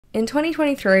In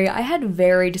 2023, I had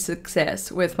varied success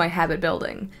with my habit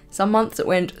building. Some months it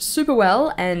went super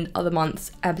well and other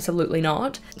months absolutely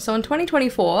not. So in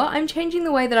 2024, I'm changing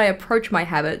the way that I approach my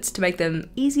habits to make them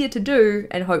easier to do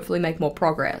and hopefully make more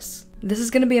progress. This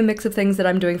is going to be a mix of things that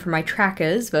I'm doing for my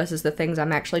trackers versus the things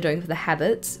I'm actually doing for the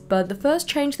habits, but the first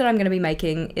change that I'm going to be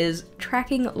making is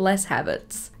tracking less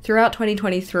habits. Throughout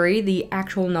 2023, the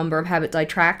actual number of habits I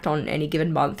tracked on any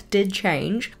given month did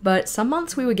change, but some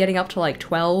months we were getting up to like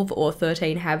 12 or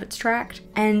 13 habits tracked,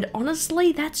 and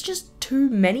honestly, that's just too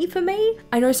many for me.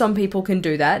 I know some people can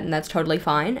do that, and that's totally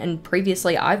fine, and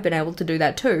previously I've been able to do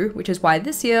that too, which is why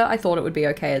this year I thought it would be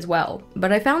okay as well.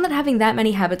 But I found that having that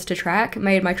many habits to track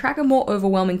made my tracker more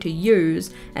overwhelming to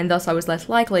use, and thus I was less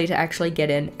likely to actually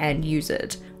get in and use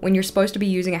it. When you're supposed to be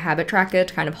using a habit tracker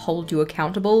to kind of hold you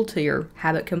accountable to your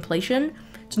habit completion,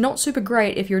 it's not super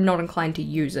great if you're not inclined to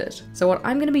use it. So what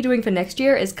I'm going to be doing for next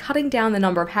year is cutting down the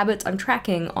number of habits I'm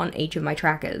tracking on each of my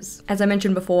trackers. As I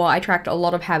mentioned before, I tracked a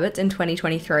lot of habits in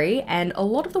 2023, and a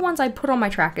lot of the ones I put on my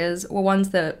trackers were ones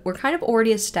that were kind of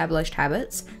already established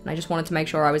habits, and I just wanted to make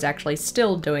sure I was actually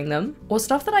still doing them, or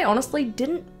stuff that I honestly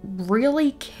didn't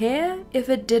really care if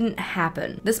it didn't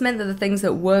happen. This meant that the things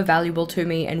that were valuable to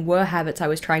me and were habits I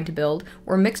was trying to build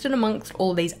were mixed in amongst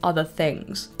all of these other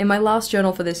things. In my last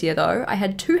journal for this year though, I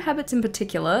had 2 habits in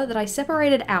particular that I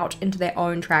separated out into their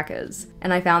own trackers,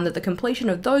 and I found that the completion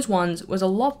of those ones was a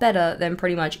lot better than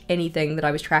pretty much anything that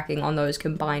I was tracking on those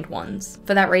combined ones.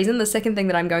 For that reason, the second thing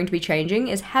that I'm going to be changing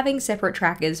is having separate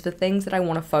trackers for things that I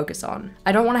want to focus on.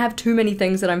 I don't want to have too many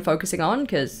things that I'm focusing on,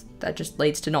 because that just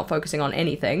leads to not focusing on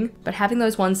anything, but having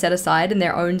those ones set aside in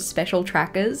their own special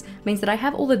trackers means that I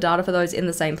have all the data for those in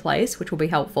the same place, which will be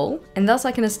helpful, and thus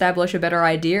I can establish a better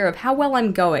idea of how well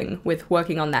I'm going with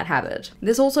working on that habit.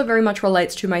 This also very much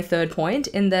relates to my third point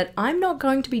in that I'm not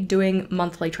going to be doing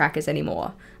monthly trackers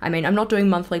anymore. I mean, I'm not doing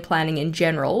monthly planning in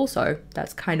general, so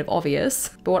that's kind of obvious,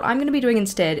 but what I'm going to be doing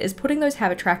instead is putting those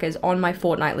habit trackers on my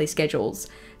fortnightly schedules.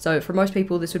 So for most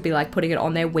people, this would be like putting it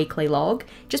on their weekly log,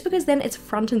 just because then it's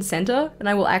front and center, and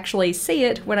I will actually see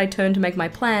it when I turn to make my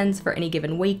plans for any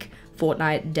given week,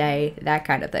 fortnight, day, that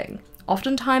kind of thing.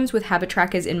 Oftentimes with habit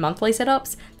trackers in monthly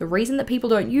setups, the reason that people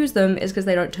don't use them is because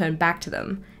they don't turn back to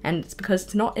them, and it's because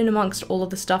it's not in amongst all of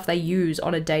the stuff they use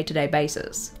on a day-to-day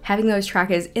basis. Having those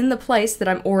trackers in the place that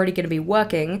I'm already going to be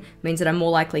working means that I'm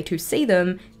more likely to see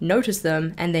them, notice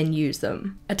them, and then use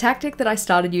them. A tactic that I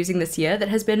started using this year that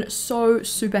has been so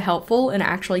super helpful in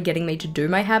actually getting me to do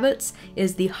my habits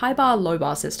is the high bar, low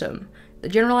bar system. The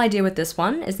general idea with this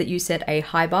one is that you set a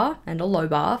high bar and a low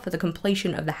bar for the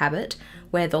completion of the habit,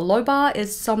 where the low bar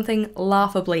is something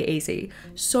laughably easy.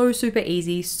 So super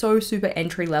easy, so super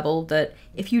entry level that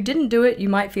if you didn't do it, you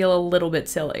might feel a little bit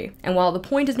silly. And while the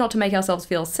point is not to make ourselves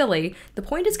feel silly, the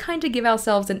point is kind of give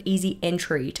ourselves an easy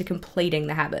entry to completing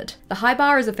the habit. The high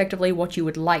bar is effectively what you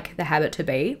would like the habit to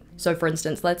be. So for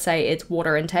instance, let's say it's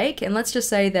water intake, and let's just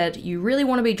say that you really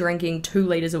want to be drinking 2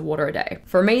 liters of water a day.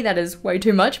 For me, that is way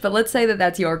too much, but let's say that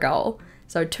that's your goal.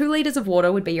 So 2 liters of water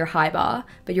would be your high bar,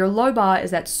 but your low bar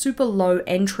is that super low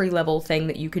entry level thing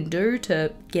that you can do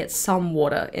to get some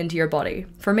water into your body.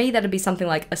 For me, that'd be something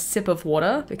like a sip of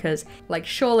water, because like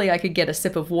surely I could get a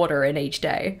sip of water in each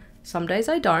day. Some days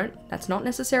I don't, that's not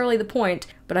necessarily the point,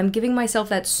 but I'm giving myself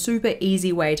that super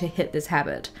easy way to hit this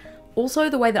habit. Also,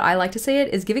 the way that I like to see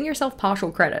it is giving yourself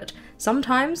partial credit.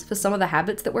 Sometimes, for some of the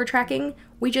habits that we're tracking,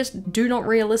 we just do not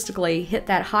realistically hit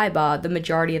that high bar the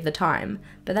majority of the time,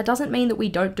 but that doesn't mean that we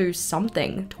don't do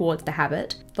something towards the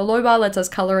habit. The low bar lets us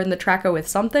color in the tracker with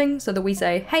something so that we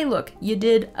say, hey look, you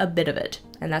did a bit of it,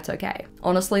 and that's okay.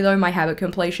 Honestly though, my habit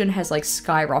completion has like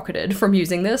skyrocketed from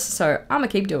using this, so I'ma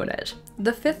keep doing it.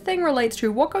 The fifth thing relates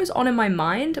to what goes on in my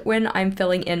mind when I'm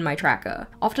filling in my tracker.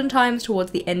 Oftentimes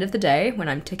towards the end of the day, when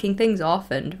I'm ticking things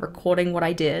off and recording what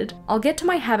I did, I'll get to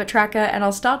my habit tracker and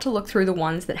I'll start to look through the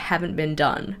ones that haven't been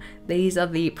done. These are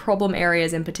the problem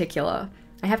areas in particular.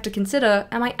 I have to consider,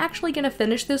 am I actually going to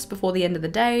finish this before the end of the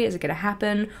day? Is it going to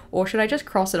happen? Or should I just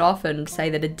cross it off and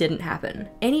say that it didn't happen?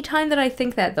 Anytime that I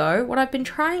think that though, what I've been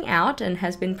trying out and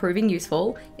has been proving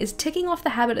useful is ticking off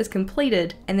the habit as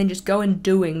completed and then just go and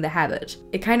doing the habit.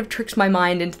 It kind of tricks my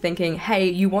mind into thinking, hey,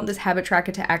 you want this habit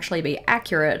tracker to actually be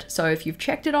accurate, so if you've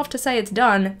checked it off to say it's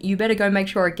done, you better go make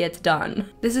sure it gets done.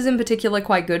 This is in particular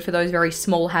quite good for those very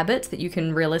small habits that you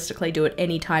can realistically do at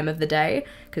any time of the day,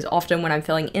 because often when I'm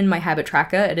filling in my habit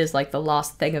tracker, it is like the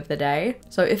last thing of the day.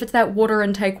 So if it's that water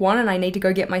intake one and I need to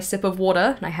go get my sip of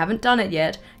water and I haven't done it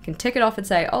yet, I can tick it off and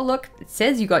say, oh look, it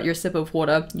says you got your sip of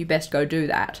water, you best go do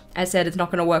that. As said, it's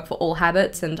not going to work for all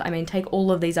habits, and I mean, take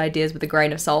all of these ideas with a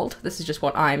grain of salt. This is just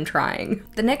what I'm trying.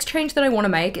 The next change that I want to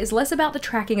make is less about the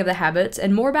tracking of the habits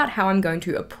and more about how I'm going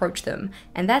to approach them,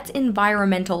 and that's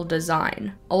environmental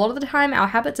design. A lot of the time, our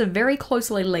habits are very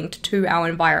closely linked to our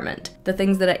environment. The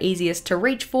things that are easiest to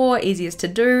reach for, easiest to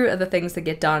do, are the things that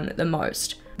get done the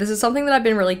most. This is something that I've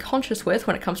been really conscious with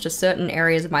when it comes to certain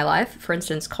areas of my life, for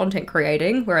instance, content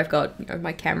creating, where I've got,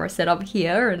 my camera set up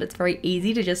here and it's very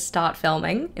easy to just start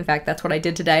filming. In fact, that's what I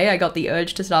did today. I got the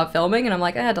urge to start filming and I'm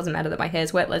like, it doesn't matter that my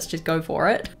hair's wet, let's just go for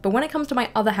it. But when it comes to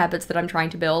my other habits that I'm trying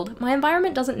to build, my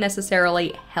environment doesn't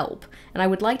necessarily help, and I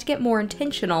would like to get more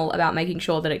intentional about making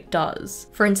sure that it does.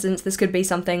 For instance, this could be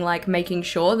something like making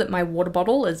sure that my water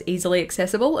bottle is easily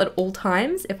accessible at all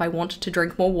times if I want to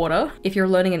drink more water. If you're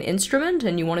learning an instrument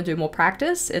and you want to do more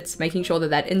practice, it's making sure that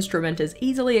that instrument is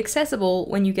easily accessible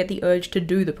when you get the urge to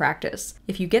do the practice.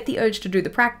 If you get the urge to do the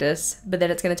practice, but then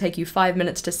it's going to take you 5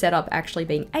 minutes to set up actually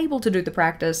being able to do the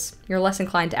practice, you're less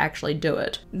inclined to actually do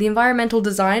it. The environmental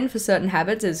design for certain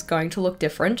habits is going to look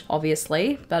different,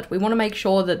 obviously, but we want to make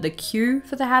sure that the cue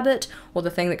for the habit, or the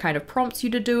thing that kind of prompts you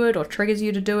to do it or triggers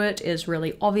you to do it, is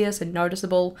really obvious and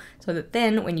noticeable, so that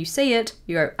then when you see it,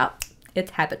 you go,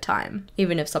 it's habit time,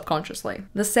 even if subconsciously.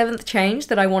 The 7th change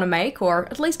that I want to make, or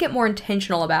at least get more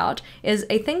intentional about, is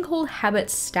a thing called habit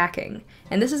stacking.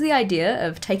 And this is the idea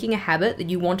of taking a habit that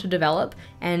you want to develop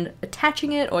and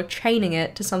attaching it or chaining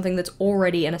it to something that's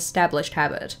already an established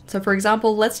habit. So for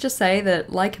example, let's just say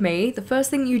that, like me, the first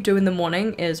thing you do in the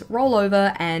morning is roll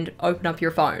over and open up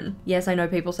your phone. Yes, I know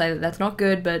people say that that's not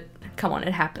good, but come on,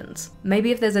 it happens.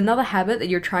 Maybe if there's another habit that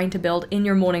you're trying to build in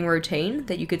your morning routine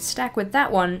that you could stack with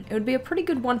that one, it would be a pretty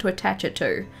good one to attach it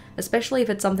to, especially if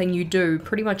it's something you do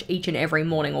pretty much each and every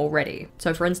morning already.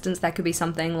 So for instance, that could be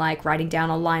something like writing down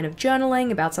a line of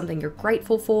journaling about something you're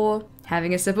grateful for,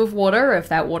 having a sip of water if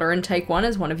that water intake one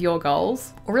is one of your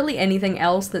goals, or really anything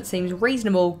else that seems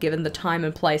reasonable given the time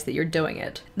and place that you're doing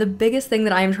it. The biggest thing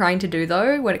that I am trying to do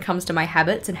though, when it comes to my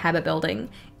habits and habit building,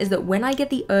 is that when I get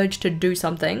the urge to do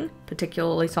something,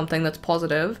 particularly something that's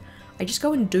positive, I just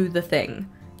go and do the thing.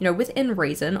 Within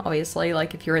reason, obviously,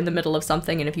 like if you're in the middle of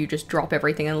something and if you just drop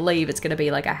everything and leave, it's gonna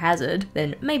be like a hazard,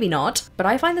 then maybe not. But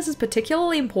I find this is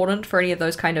particularly important for any of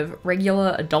those kind of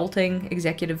regular adulting,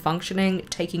 executive functioning,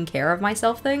 taking care of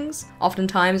myself things.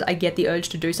 Oftentimes I get the urge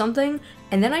to do something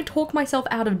and then I talk myself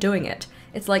out of doing it.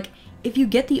 It's like, if you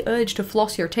get the urge to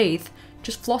floss your teeth,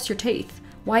 just floss your teeth.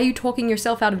 Why are you talking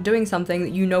yourself out of doing something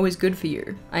that you know is good for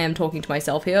you? I am talking to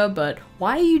myself here, but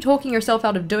why are you talking yourself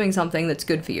out of doing something that's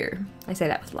good for you? I say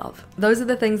that with love. Those are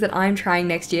the things that I'm trying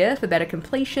next year for better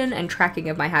completion and tracking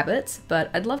of my habits, but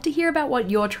I'd love to hear about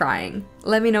what you're trying.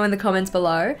 Let me know in the comments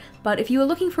below, but if you are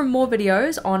looking for more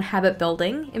videos on habit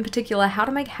building, in particular how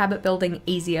to make habit building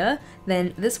easier,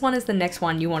 then this one is the next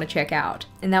one you want to check out.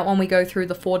 In that one we go through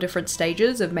the 4 different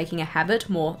stages of making a habit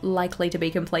more likely to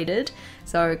be completed,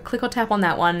 so click or tap on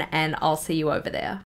that one and I'll see you over there.